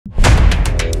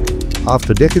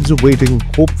After decades of waiting,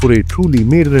 hope for a truly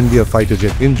made-in-India fighter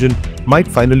jet engine might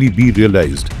finally be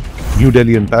realized. New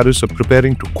Delhi and Paris are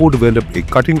preparing to co-develop a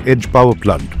cutting-edge power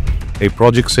plant, a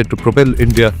project set to propel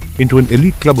India into an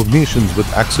elite club of nations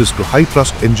with access to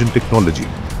high-thrust engine technology.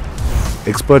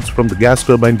 Experts from the Gas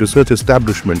Turbine Research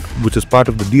Establishment, which is part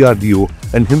of the DRDO,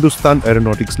 and Hindustan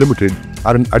Aeronautics Limited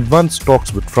are in advanced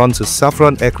talks with France's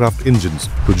Safran aircraft engines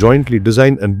to jointly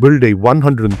design and build a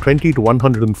 120 to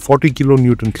 140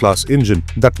 kN class engine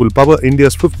that will power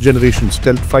India's fifth-generation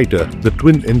stealth fighter, the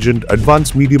twin-engined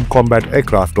Advanced Medium Combat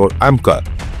Aircraft or AMCA,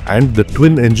 and the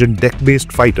twin-engine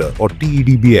deck-based fighter or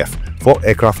TEDBF for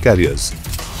aircraft carriers.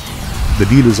 The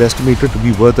deal is estimated to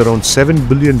be worth around $7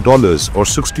 billion or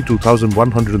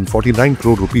 62,149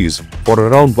 crore rupees for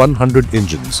around 100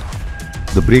 engines.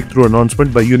 The breakthrough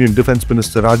announcement by Union Defence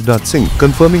Minister Rajnath Singh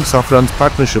confirming Safran's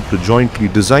partnership to jointly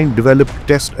design, develop,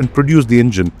 test and produce the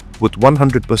engine with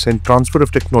 100% transfer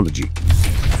of technology.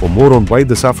 For more on why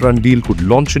the Safran deal could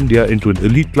launch India into an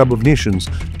elite club of nations,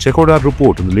 check out our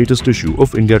report in the latest issue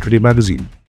of India Today magazine.